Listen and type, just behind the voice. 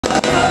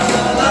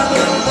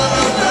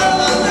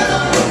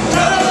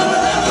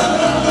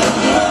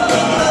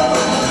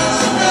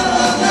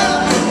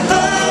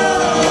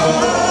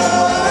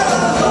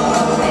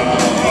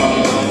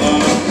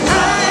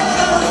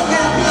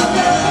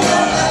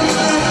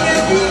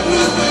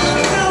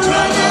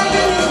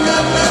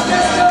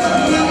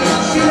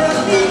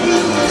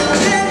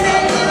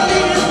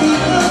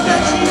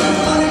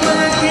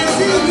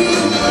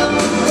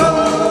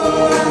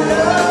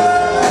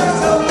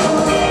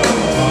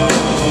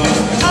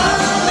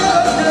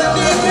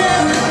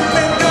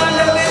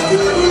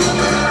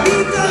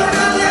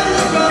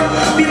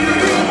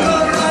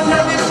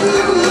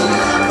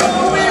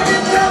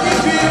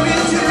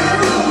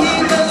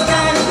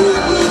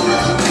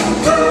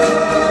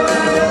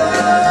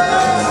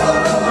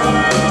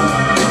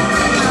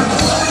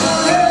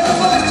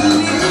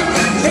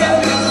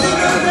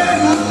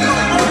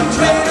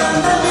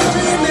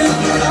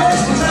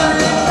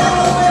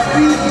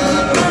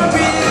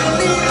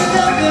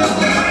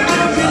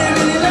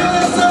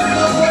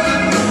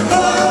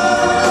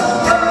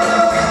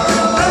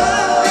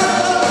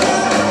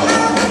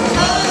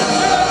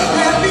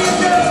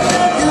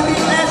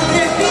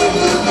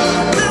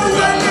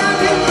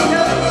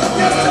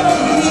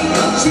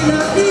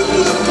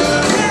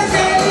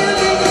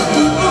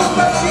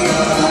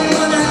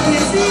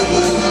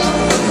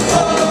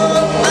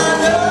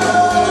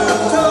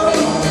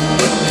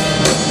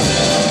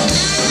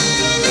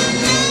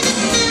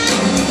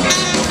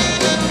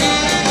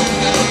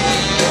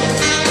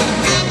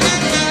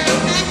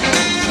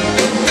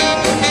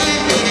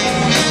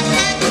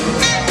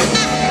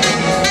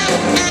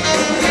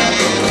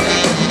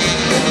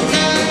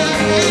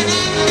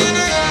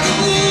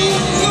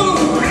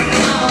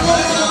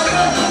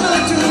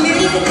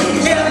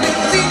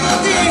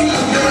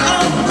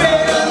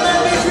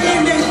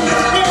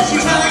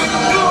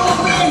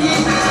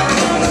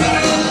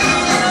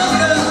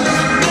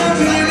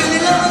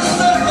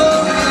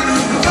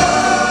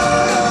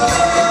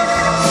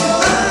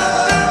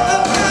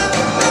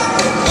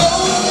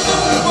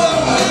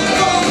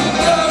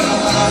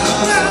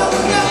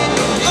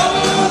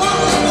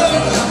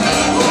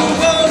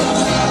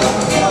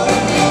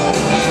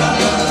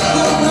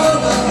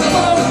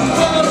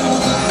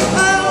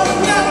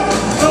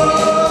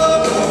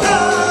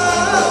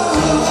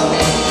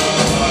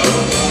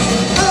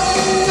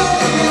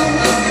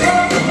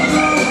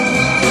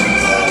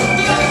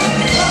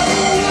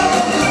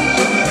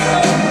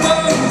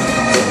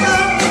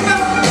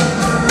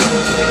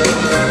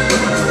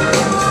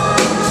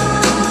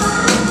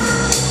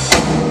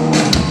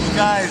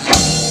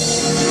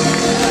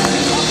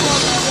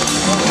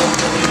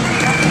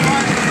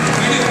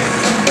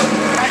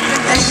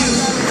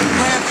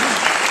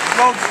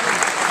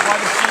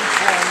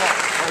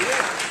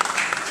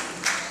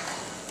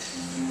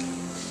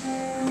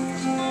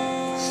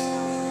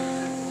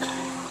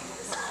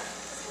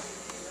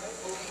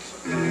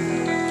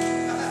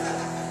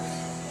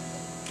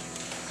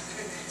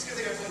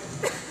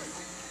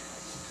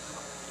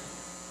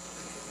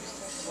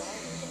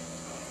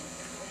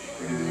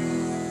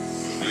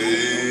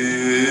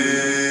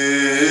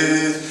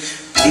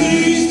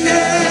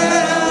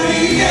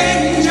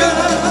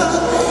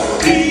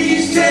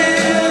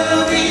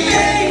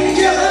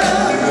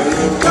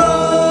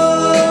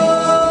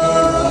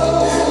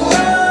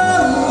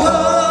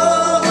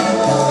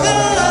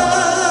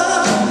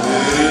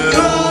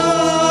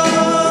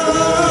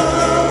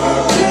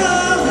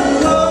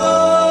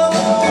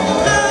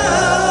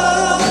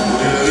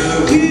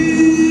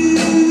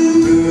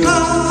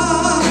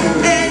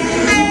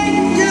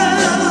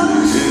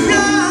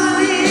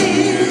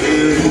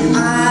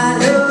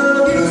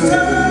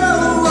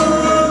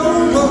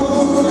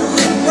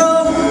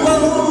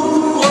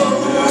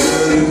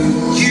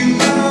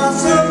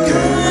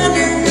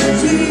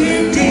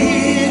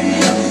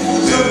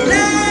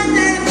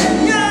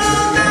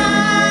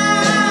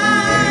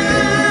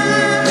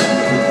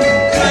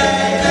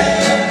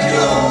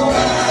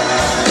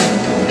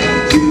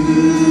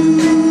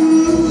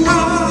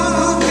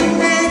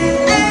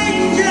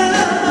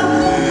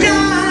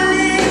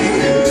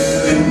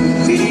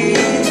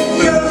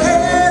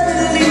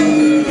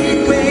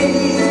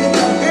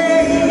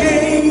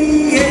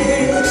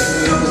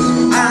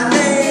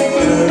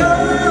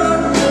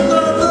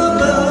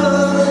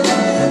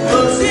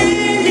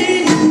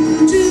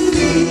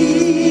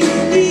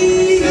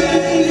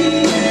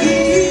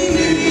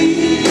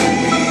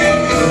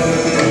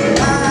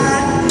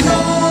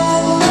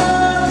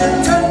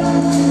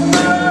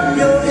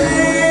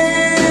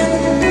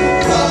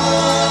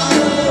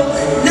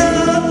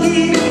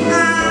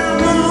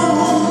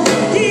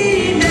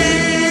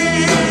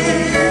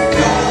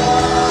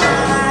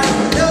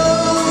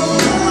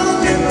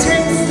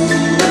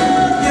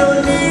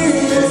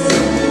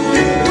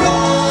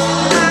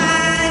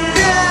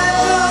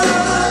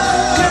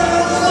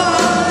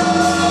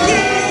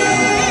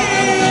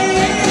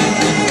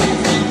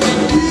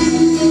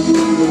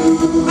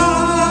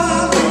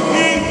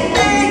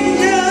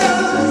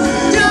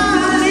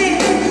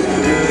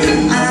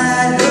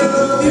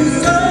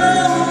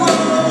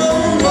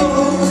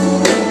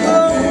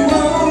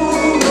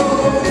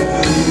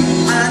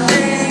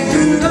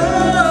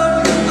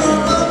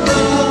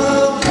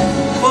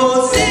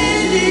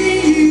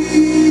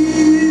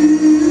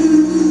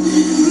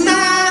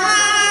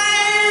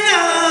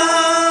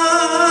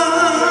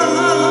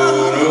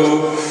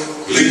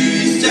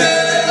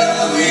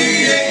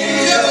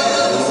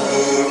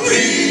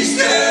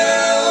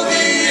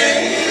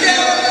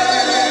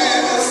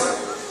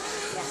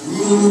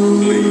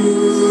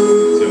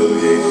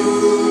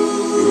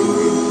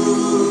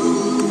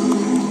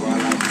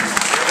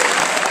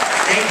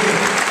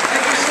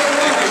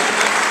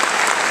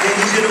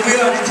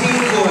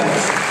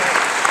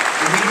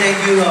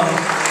thank you.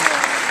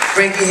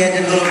 Frankie had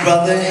a little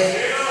brother,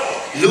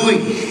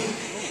 Louis,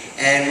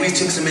 and we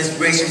took some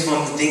inspiration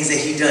from the things that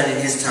he done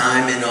in his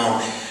time, and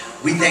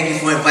we thank you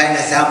for inviting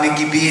us out,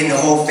 Mickey B and the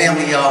whole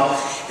family, y'all.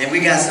 And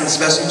we got some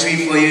special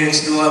treat for you in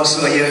store, I'm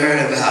sure you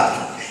heard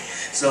about.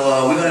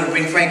 So we're going to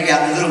bring Frankie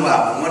out in a little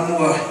while, but one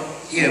more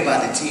here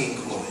about the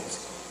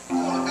wTeenchords.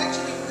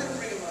 Actually, we're going to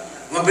bring him out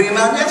now. Want to bring him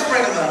out? Let's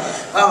bring him out.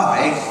 All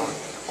right.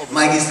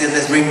 Mikey said,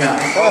 let's bring him out.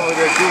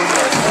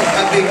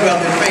 My big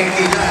brother,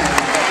 Frankie.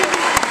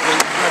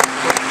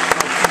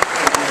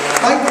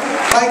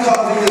 Mike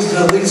Harvey is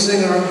the lead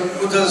singer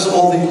who does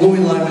all the Louis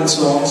Lyman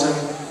songs, and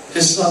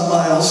his son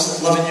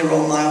Miles,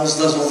 11-year-old Miles,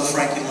 does all the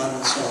Frankie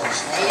Lyman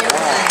songs.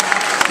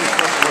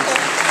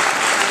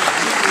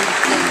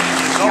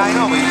 Yeah, I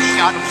know, but you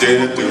shot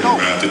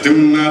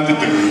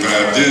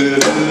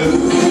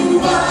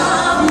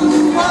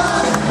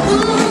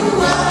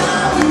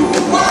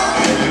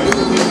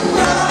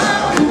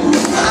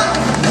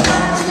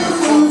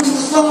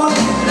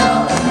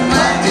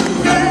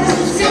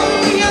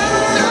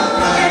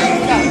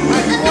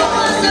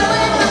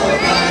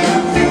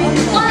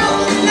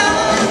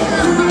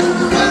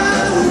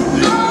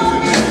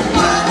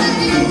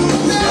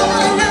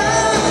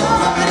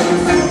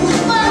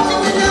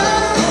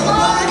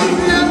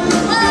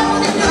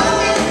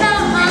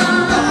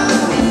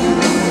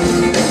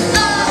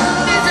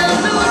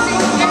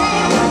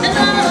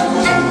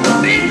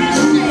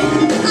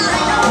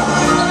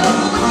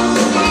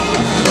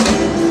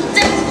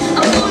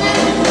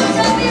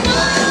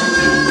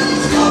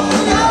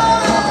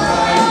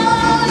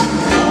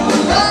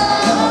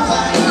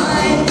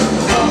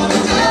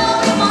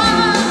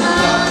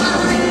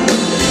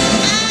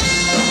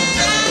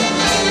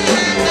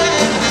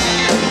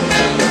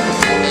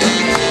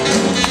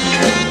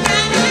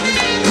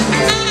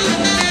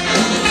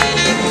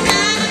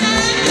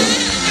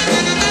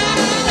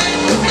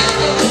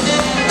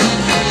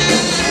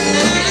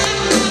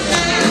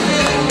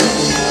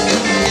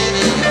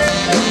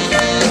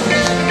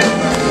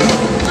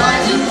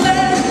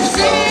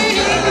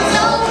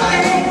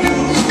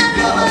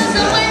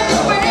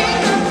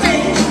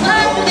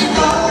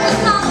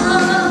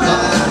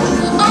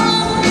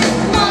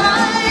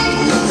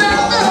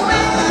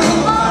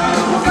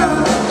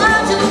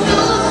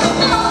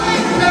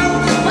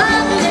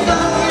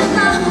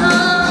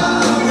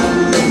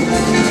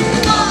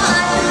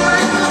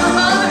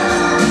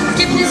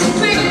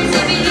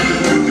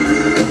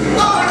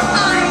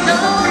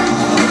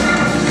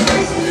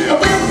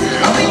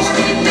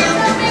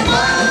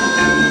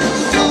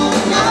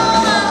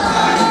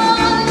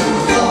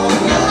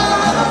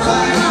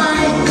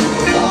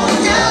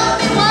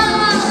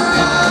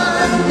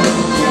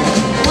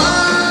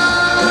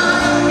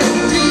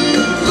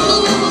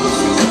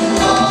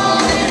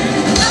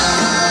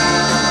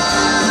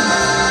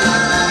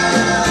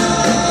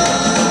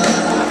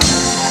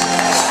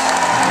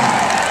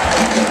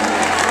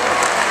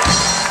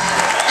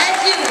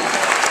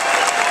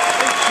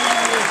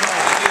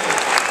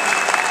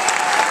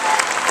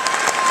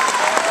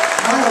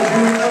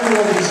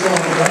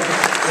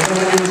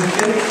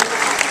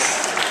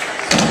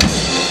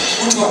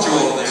Who taught you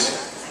all of this?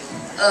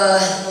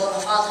 Well, my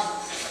father.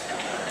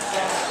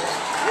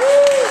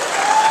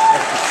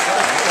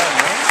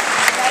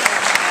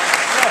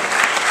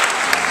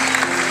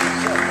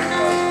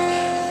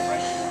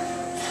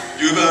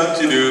 Do about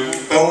to do,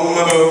 boom,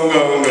 boom,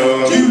 boom, boom.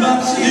 Do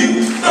about to do,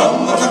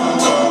 boom, boom, boom,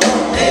 boom.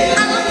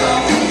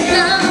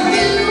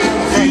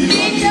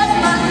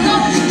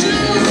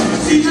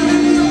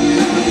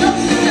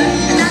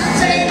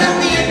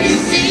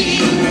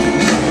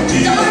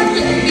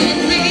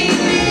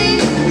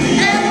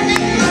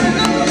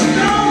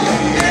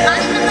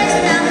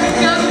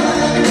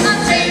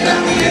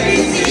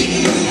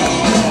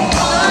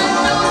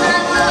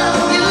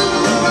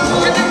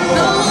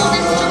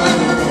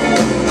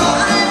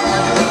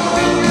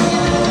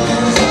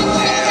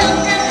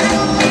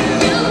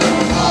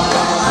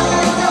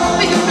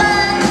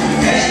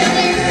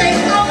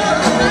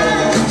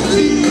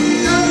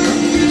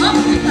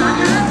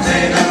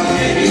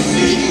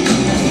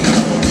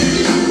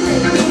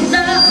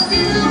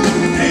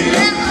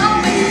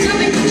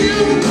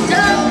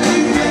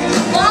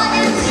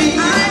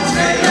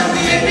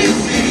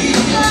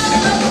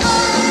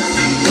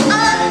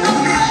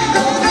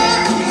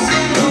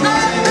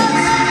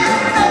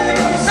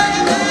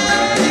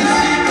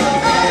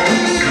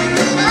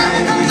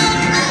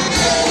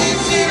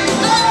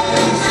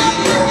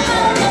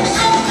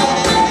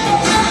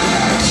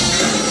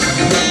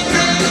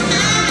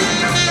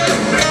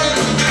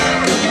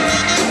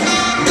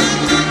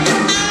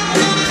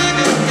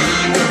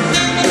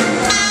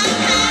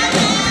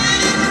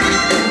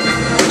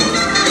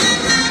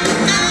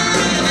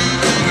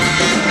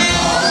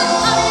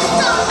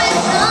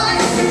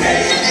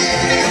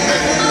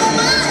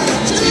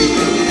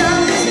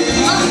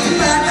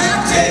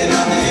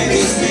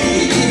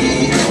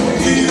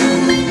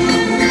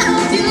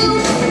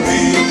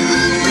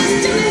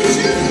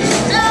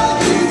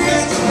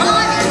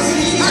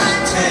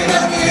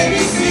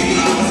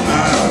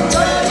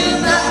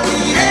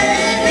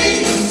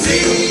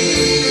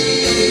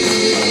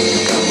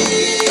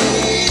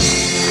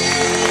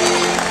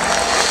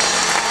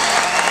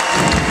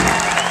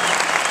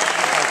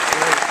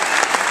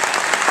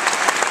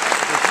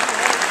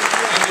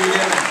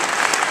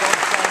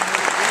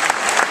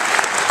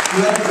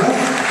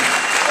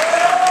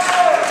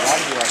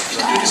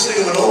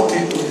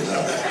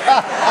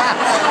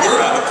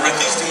 We're out of breath.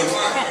 He's doing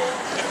fine.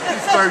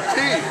 He's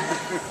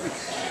 13.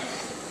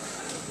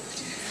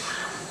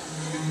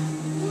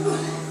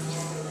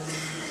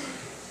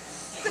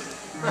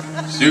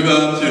 Shoo-ba,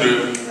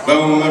 shoo-doo,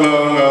 boom, boom,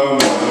 boom, boom.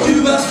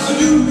 Shoo-ba,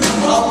 shoo-doo,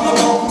 boom,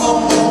 boom, boom,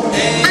 boom,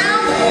 hey.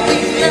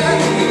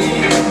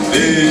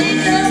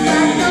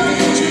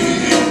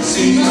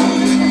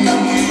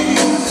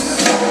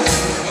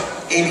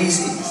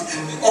 ABCs.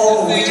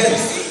 Oh, we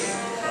just...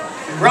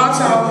 Wrong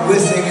song. We're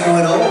singing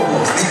with old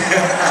folks.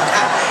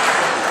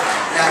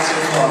 Not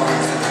your fault.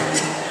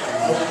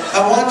 I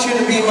want you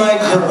to be my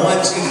girl. I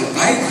want you to...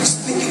 I was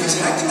thinking,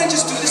 didn't I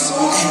just do this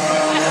song?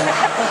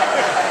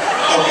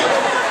 Okay.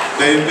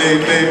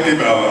 They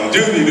bow,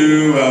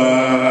 doody-doo,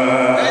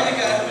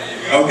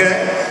 okay?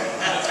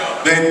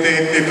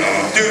 They bow,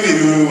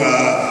 doody-doo,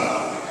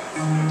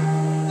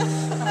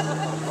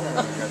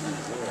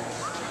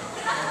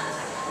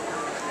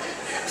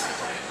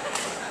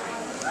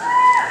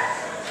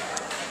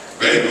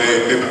 They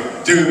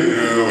bow,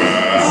 doody-doo,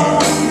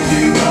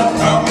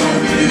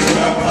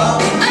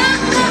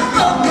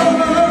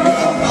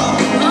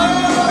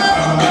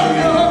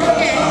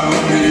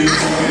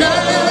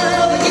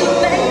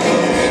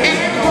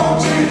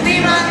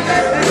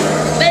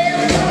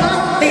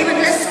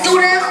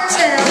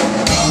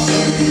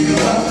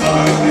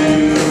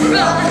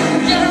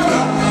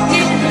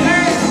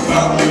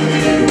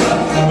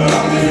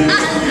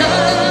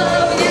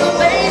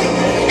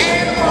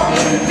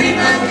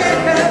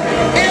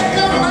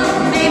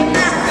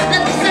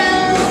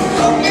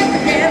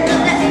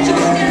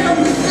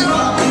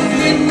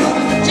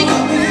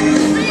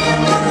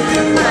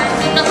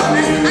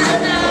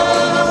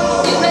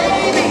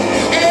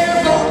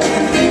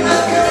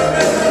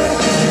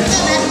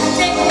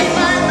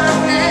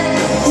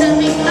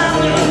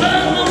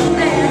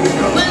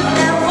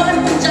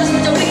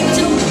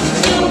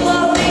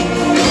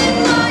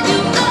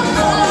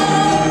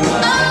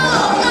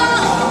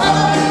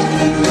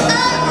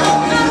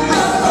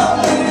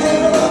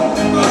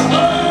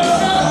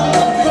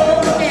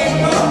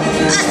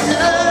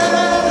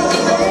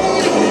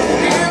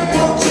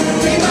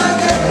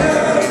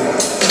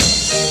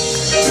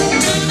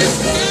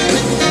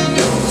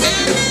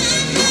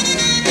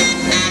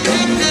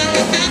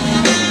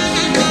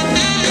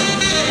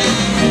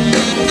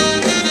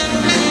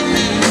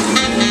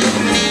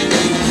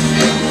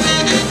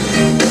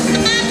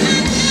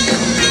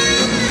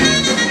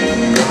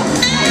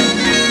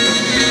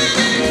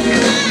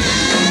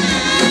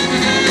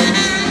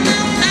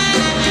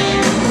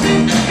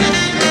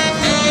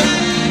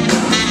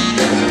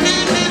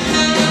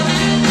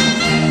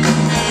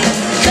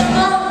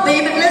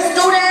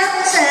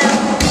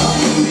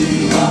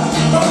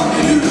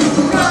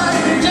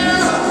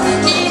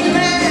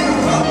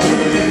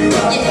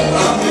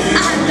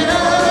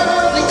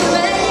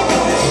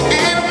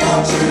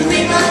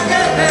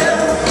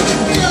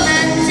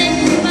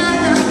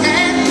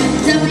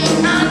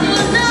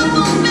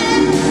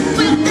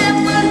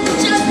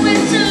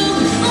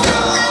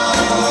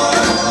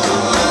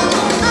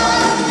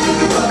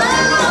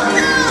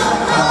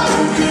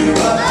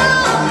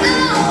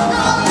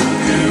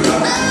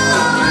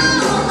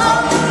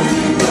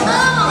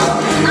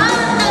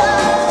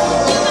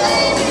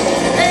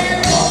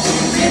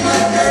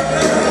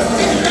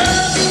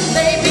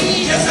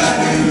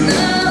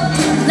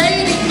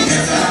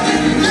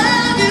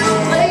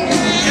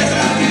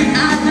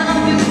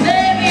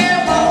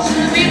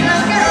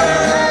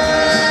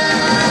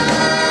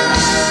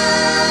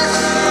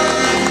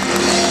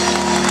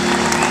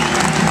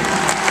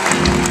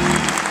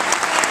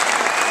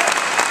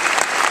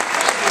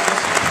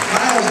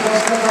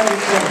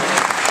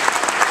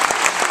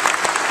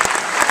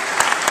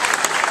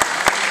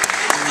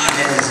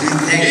 Yes, we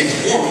thank It's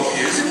you. warm up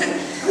here, isn't it?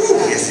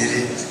 Yes, it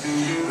is.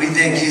 We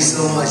thank you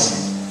so much.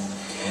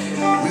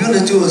 We're going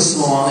to do a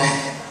song.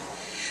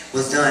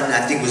 Was done,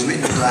 I think was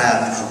written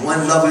by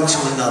one lover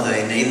to another,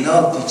 and they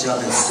loved each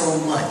other so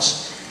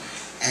much.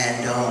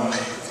 And the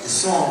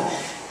song,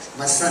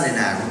 my son and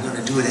I, we're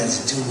going to do it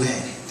as a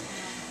duet.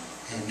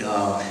 And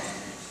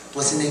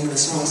what's the name of the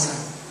song, son?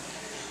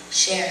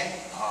 Share.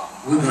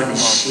 We're going to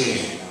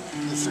share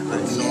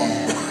what we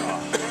have.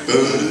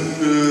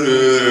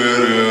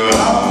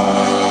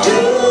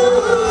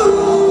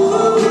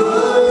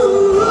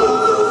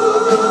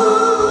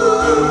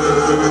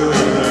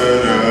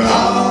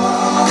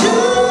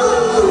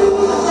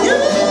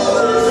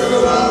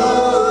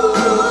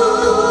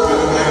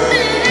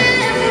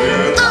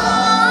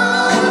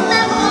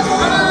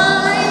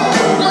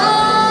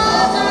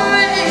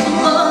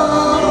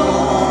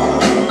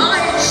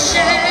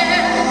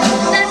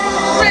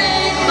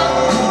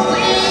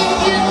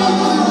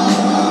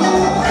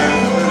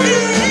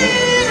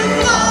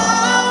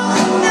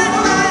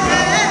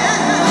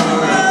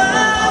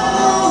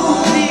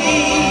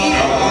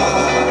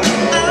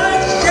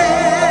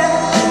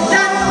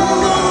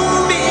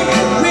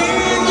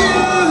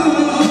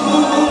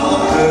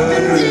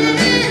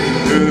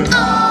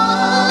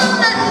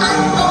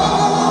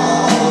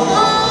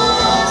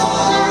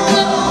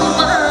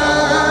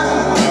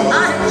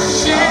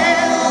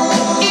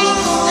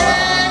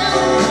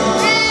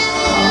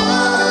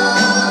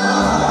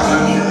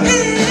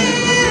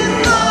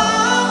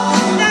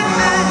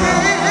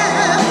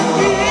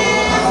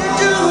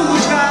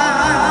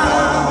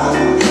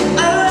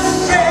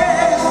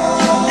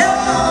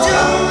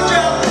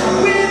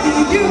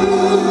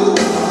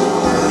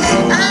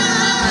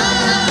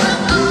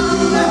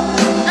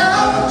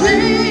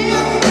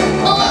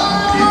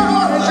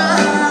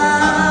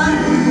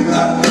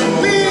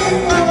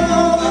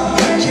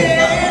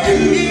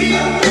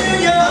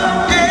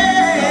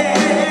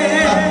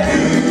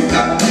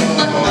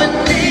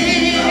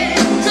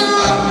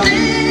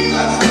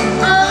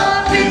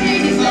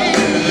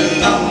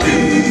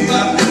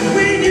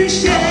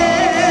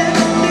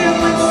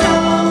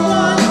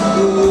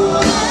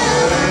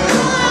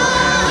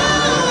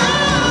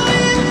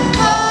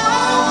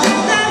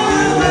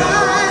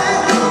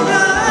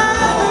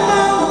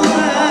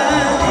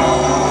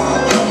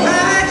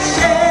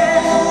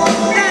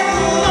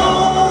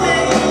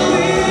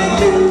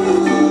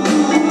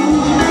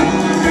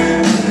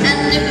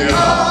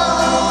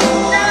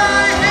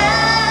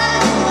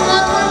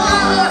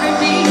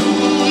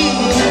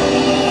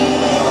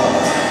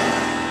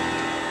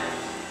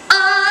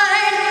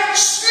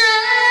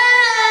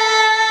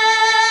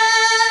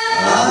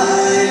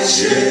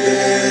 share.